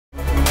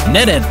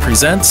NetEnt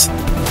presents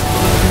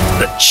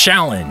The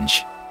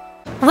Challenge.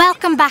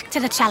 Welcome back to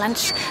The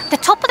Challenge. The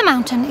top of the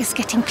mountain is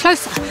getting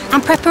closer,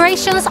 and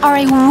preparations are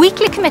a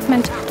weekly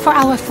commitment for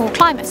our 4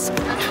 climbers.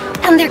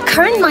 And their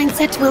current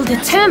mindset will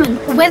determine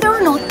whether or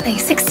not they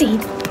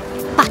succeed.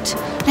 But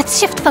let's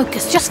shift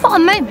focus just for a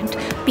moment,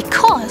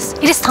 because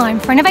it is time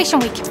for Innovation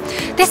Week.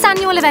 This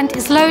annual event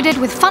is loaded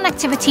with fun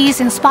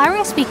activities,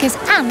 inspiring speakers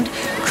and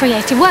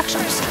creative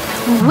workshops.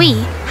 And we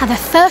have a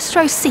first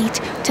row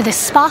seat to this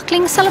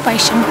sparkling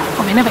celebration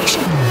of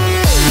innovation.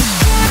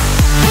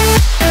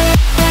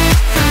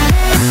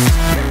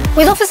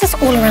 With offices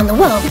all around the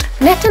world,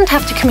 NetEnt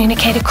have to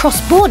communicate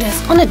across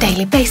borders on a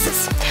daily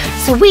basis.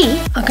 So we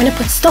are going to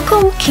put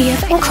Stockholm,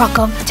 Kiev and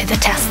Krakow to the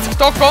test.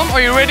 Stockholm,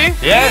 are you ready?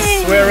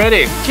 Yes, we're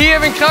ready.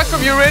 Kiev and Krakow,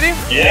 you ready?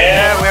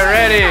 Yeah, we're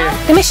ready.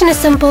 The mission is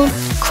simple: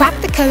 crack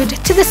the code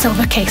to the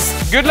silver case.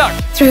 Good luck.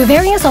 Through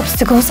various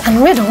obstacles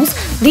and riddles,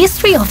 these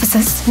 3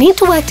 officers need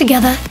to work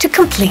together to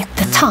complete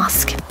the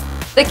task.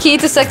 The key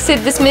to succeed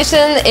this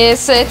mission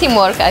is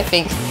teamwork, I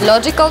think.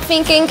 Logical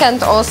thinking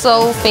and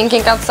also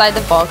thinking outside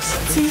the box.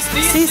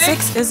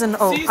 C6 is an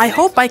O. I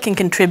hope I can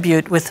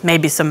contribute with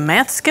maybe some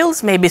math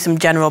skills, maybe some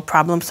general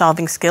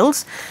problem-solving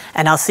skills,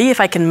 and I'll see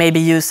if I can maybe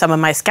use some of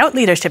my scout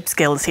leadership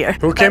skills here.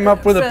 Who came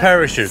up with a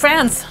parachute?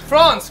 France.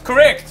 France,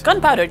 correct.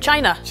 Gunpowder,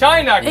 China.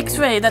 China.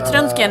 X-ray, that's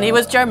Röntgen, he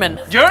was German.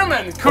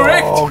 German,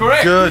 correct,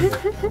 correct. Good.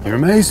 You're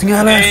amazing,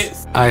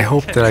 Alice. I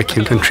hope that I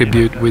can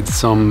contribute with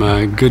some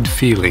good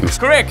feelings.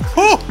 Correct.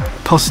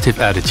 Positive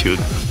attitude.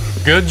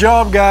 Good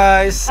job,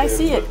 guys. I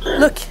see it.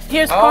 Look,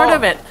 here's part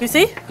of it. You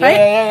see? Right?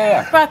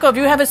 Yeah. Krakow,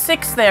 you have a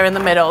 6 there in the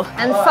middle.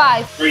 And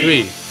 5.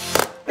 3.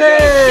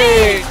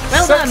 Hey!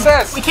 Well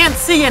Success! done. We can't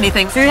see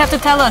anything, so you have to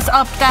tell us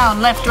up,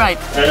 down, left, right.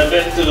 And a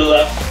bit to the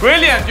left.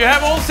 Brilliant, you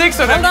have all 6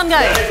 of them. Well done,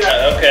 guys.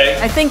 Yeah, okay.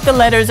 I think the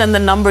letters and the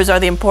numbers are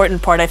the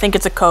important part. I think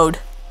it's a code.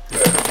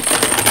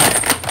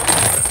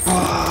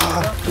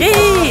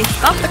 Yay!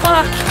 Stop the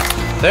clock.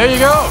 There you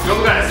go.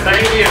 Good guys,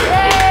 thank you.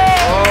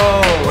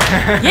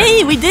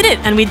 Yay, we did it!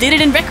 And we did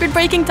it in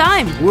record-breaking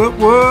time. Whoop,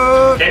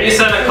 whoop. Can you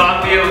send a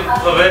copy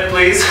of it,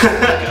 please?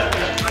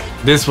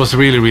 This was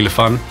really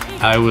fun.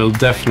 I will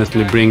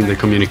definitely bring the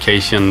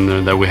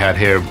communication that we had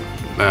here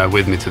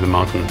with me to the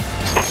mountain.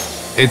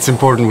 It's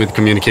important with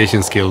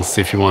communication skills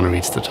if you want to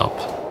reach the top.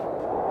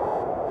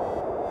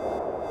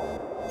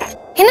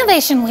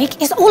 Innovation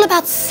Week is all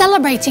about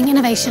celebrating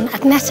innovation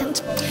at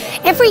NetEnt.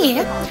 Every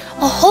year,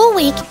 a whole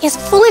week is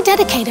fully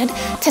dedicated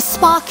to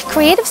spark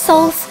creative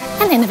souls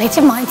and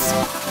innovative minds.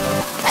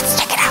 Let's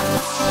check it out.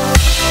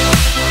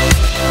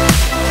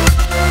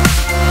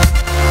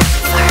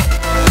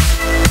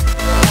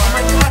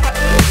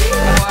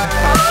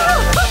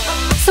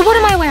 So what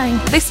am I wearing?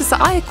 This is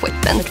eye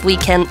equipment. We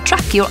can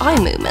track your eye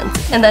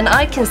movement, and then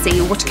I can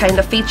see what kind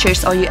of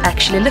features are you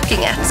actually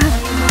looking at.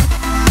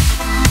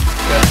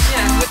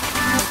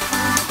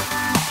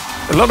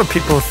 A lot of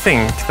people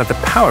think that the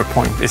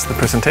PowerPoint is the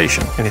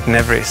presentation, and it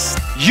never is.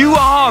 You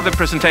are the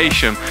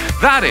presentation.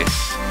 That is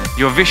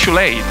your visual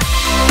aid.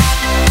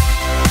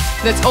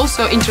 That's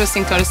also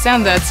interesting to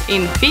understand that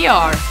in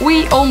VR,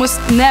 we almost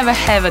never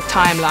have a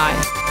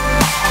timeline.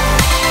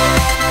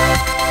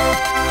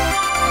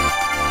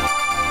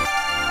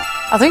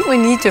 I think we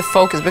need to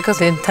focus because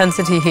the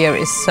intensity here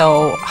is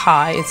so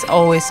high. It's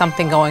always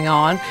something going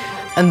on.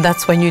 And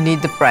that's when you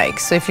need the break.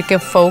 So if you can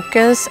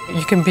focus,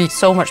 you can be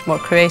so much more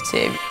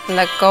creative.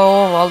 Let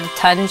go of all the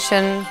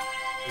tension.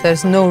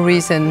 There's no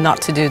reason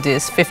not to do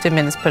this 15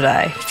 minutes per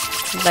day.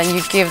 Then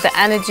you give the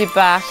energy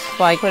back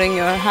by putting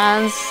your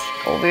hands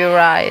over your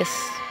eyes.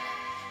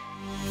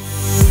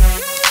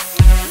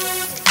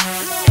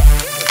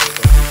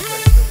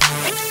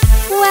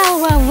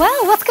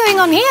 Well, what's going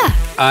on here?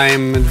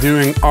 I'm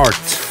doing art.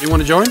 You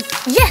want to join?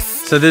 Yes!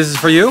 So this is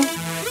for you?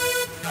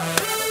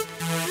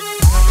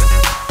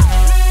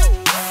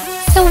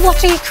 So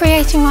what are you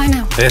creating right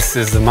now? This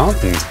is the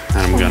mountain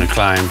I'm gonna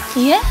climb.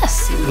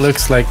 Yes!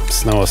 Looks like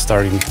snow is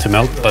starting to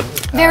melt, but...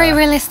 Very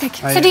realistic.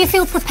 So do you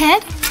feel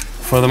prepared?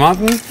 For the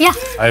mountain? Yeah.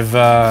 I've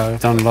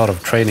done a lot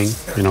of training,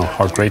 you know,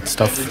 heart rate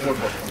stuff.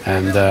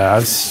 And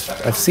I've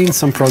seen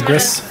some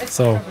progress,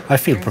 so I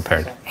feel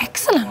prepared.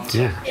 Excellent.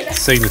 Yeah,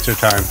 signature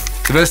time.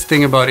 The best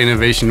thing about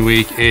Innovation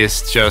Week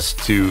is just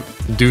to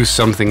do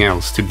something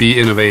else, to be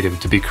innovative,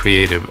 to be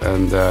creative,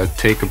 and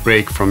take a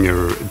break from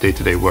your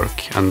day-to-day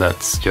work. And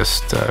that's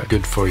just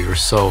good for your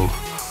soul.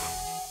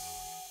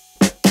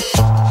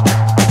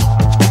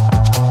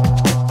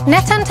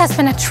 NetEnt has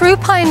been a true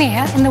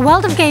pioneer in the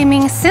world of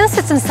gaming since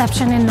its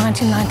inception in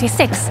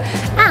 1996.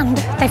 And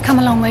they've come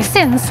a long way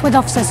since with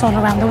offices all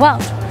around the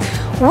world.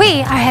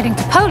 We are heading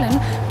to Poland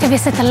to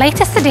visit the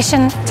latest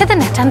addition to the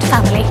NetEnt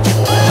family.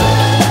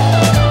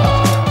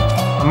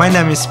 My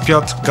name is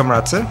Piotr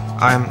Gamraty.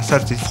 I'm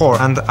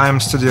 34 and I'm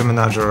studio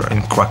manager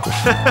in Krakow.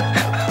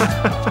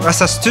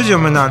 As a studio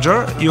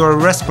manager, you are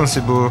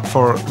responsible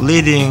for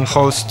leading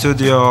whole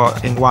studio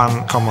in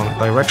one common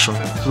direction.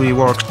 We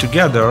work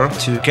together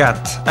to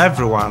get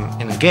everyone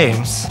in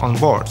games on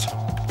board.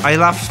 I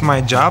love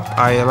my job.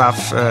 I love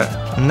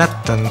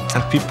NetEnt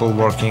and people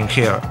working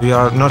here. We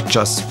are not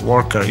just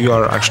worker. You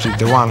are actually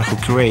the one who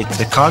create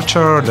the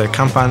culture, the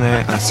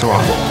company, and so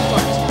on.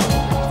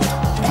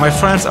 My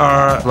friends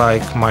are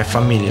like my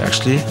family,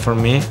 actually, for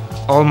me.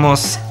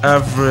 Almost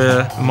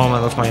every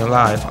moment of my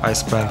life I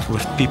spent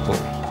with people,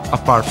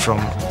 apart from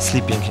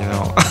sleeping, you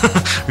know,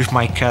 with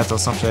my cat or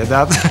something like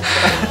that.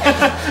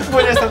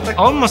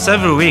 Almost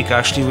every week,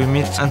 actually, we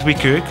meet and we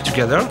cook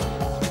together.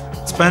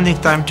 Spending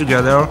time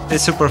together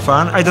is super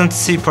fun. I don't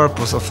see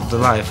purpose of the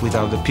life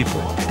without the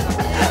people.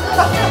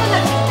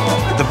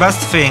 The best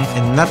thing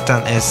in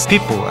NetEnt is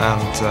people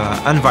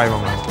and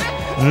environment.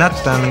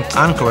 NetEnt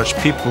encourage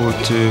people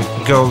to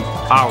go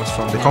out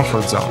from the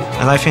comfort zone,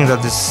 and I think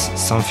that is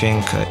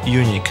something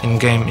unique in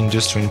game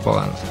industry in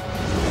Poland.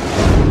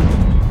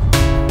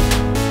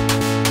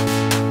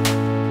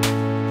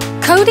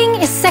 Coding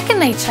is second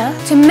nature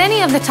to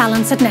many of the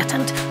talents at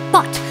NetEnt,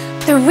 but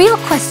the real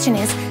question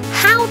is,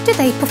 how do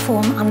they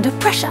perform under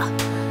pressure?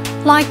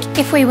 Like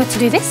if we were to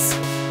do this?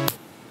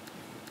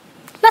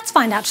 Let's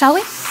find out, shall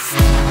we?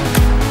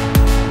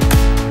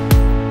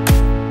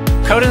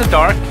 Code in the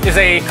Dark is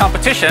a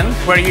competition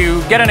where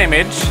you get an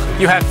image,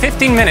 you have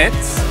 15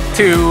 minutes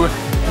to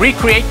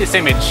recreate this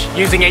image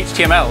using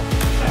HTML.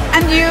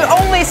 And you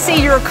only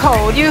see your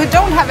code. You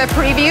don't have a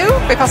preview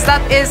because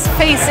that is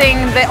facing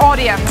the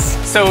audience.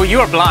 So you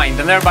are blind,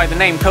 and thereby the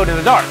name Code in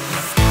the Dark.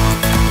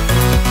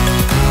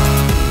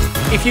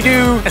 If you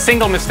do a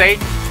single mistake,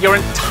 your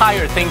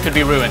entire thing could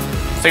be ruined.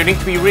 So you need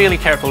to be really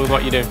careful with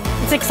what you do.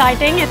 It's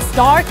exciting, it's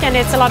dark, and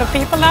it's a lot of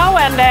people now,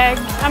 and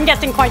I'm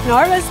getting quite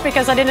nervous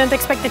because I didn't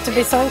expect it to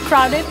be so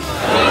crowded.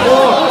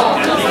 4,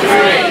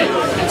 3,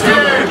 2,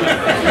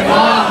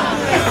 1.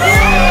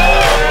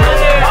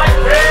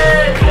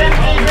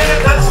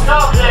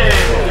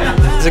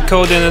 The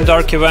Code in the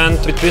Dark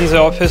event between the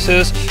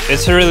offices,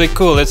 it's really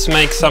cool. It's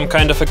make some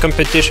kind of a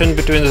competition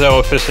between the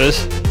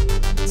offices.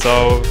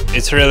 So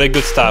it's really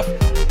good stuff.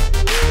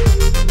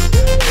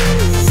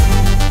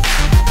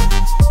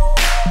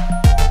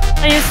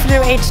 I used to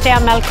do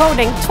HTML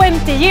coding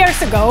 20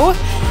 years ago,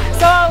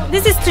 so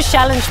this is to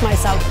challenge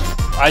myself.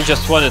 I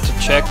just wanted to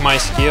check my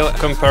skill,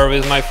 compare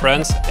with my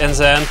friends, and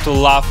then to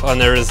laugh on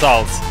the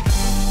results.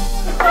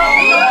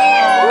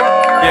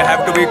 You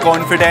have to be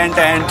confident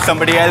and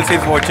somebody else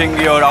is watching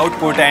your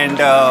output and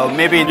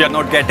maybe you're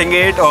not getting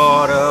it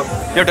or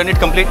you've done it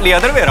completely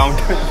other way around.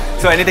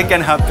 So anything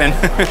can happen.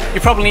 You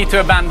probably need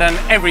to abandon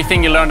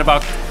everything you learned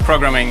about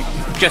programming.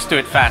 Just do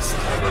it fast.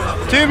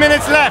 2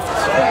 minutes left.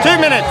 2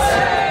 minutes.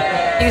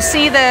 You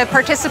see the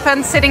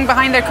participants sitting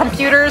behind their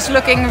computers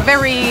looking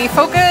very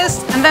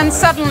focused, and then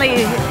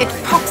suddenly it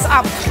pops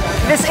up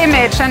this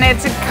image and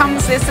it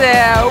comes this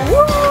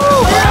woo!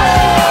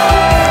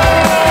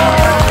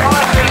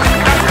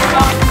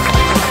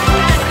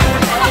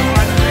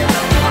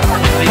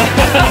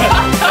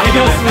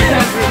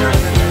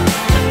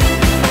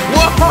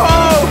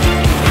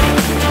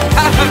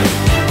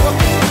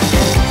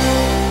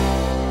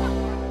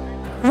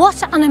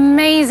 What an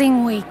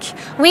amazing week.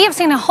 We have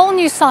seen a whole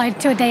new side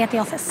to a day at the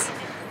office.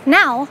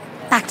 Now,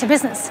 back to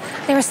business.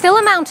 There is still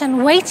a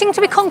mountain waiting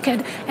to be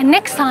conquered, and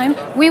next time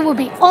we will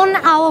be on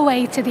our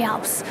way to the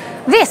Alps.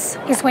 This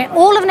is where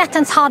all of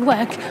NetEnt's hard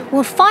work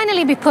will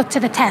finally be put to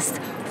the test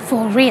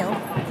for real.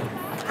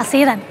 I'll see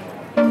you then.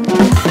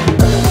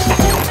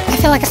 I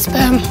feel like a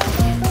sperm.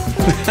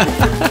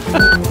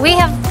 We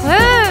have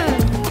food.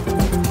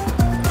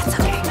 That's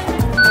okay.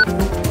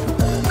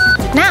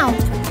 Now,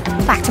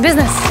 back to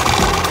business.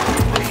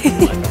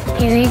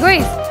 Easy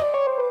breathe.